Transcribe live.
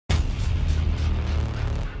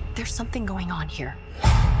There's something going on here.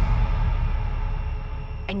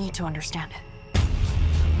 I need to understand it.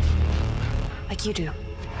 Like you do.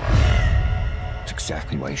 It's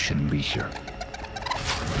exactly why you shouldn't be here.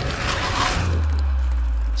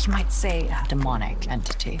 You might say a demonic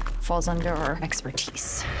entity falls under our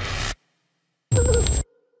expertise.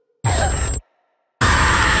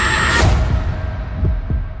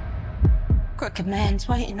 Crooked man's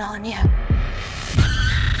waiting on you.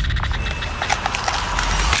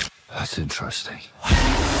 That's interesting.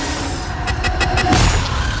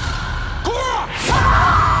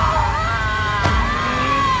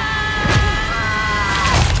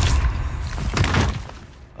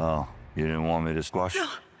 Oh, you didn't want me to squash? No,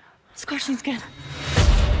 squashing's good.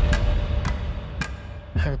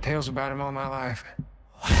 I heard tales about him all my life.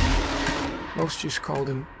 Most just called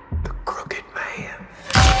him the Crooked Man.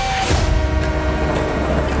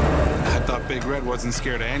 I thought Big Red wasn't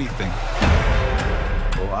scared of anything.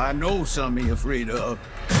 Oh, I know something you're afraid of.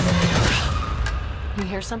 You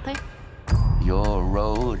hear something? Your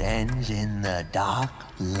road ends in the dark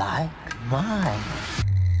like mine.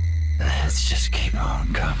 Let's just keep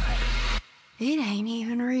on coming. It ain't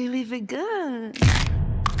even really begun.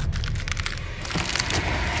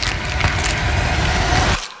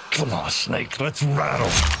 Come on, Snake, let's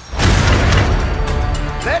rattle.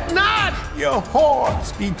 Let not your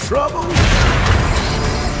horse be troubled.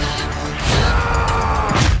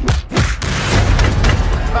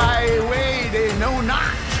 By a way they know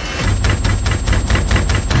not.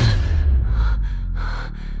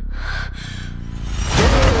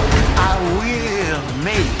 I will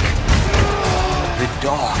make the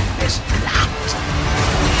darkness light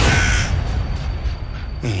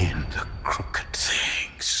and the crooked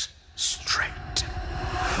things straight.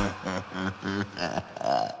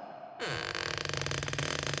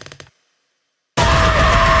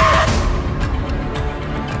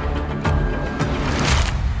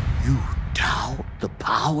 You doubt the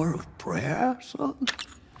power of prayer, son?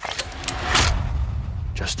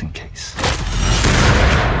 Just in case.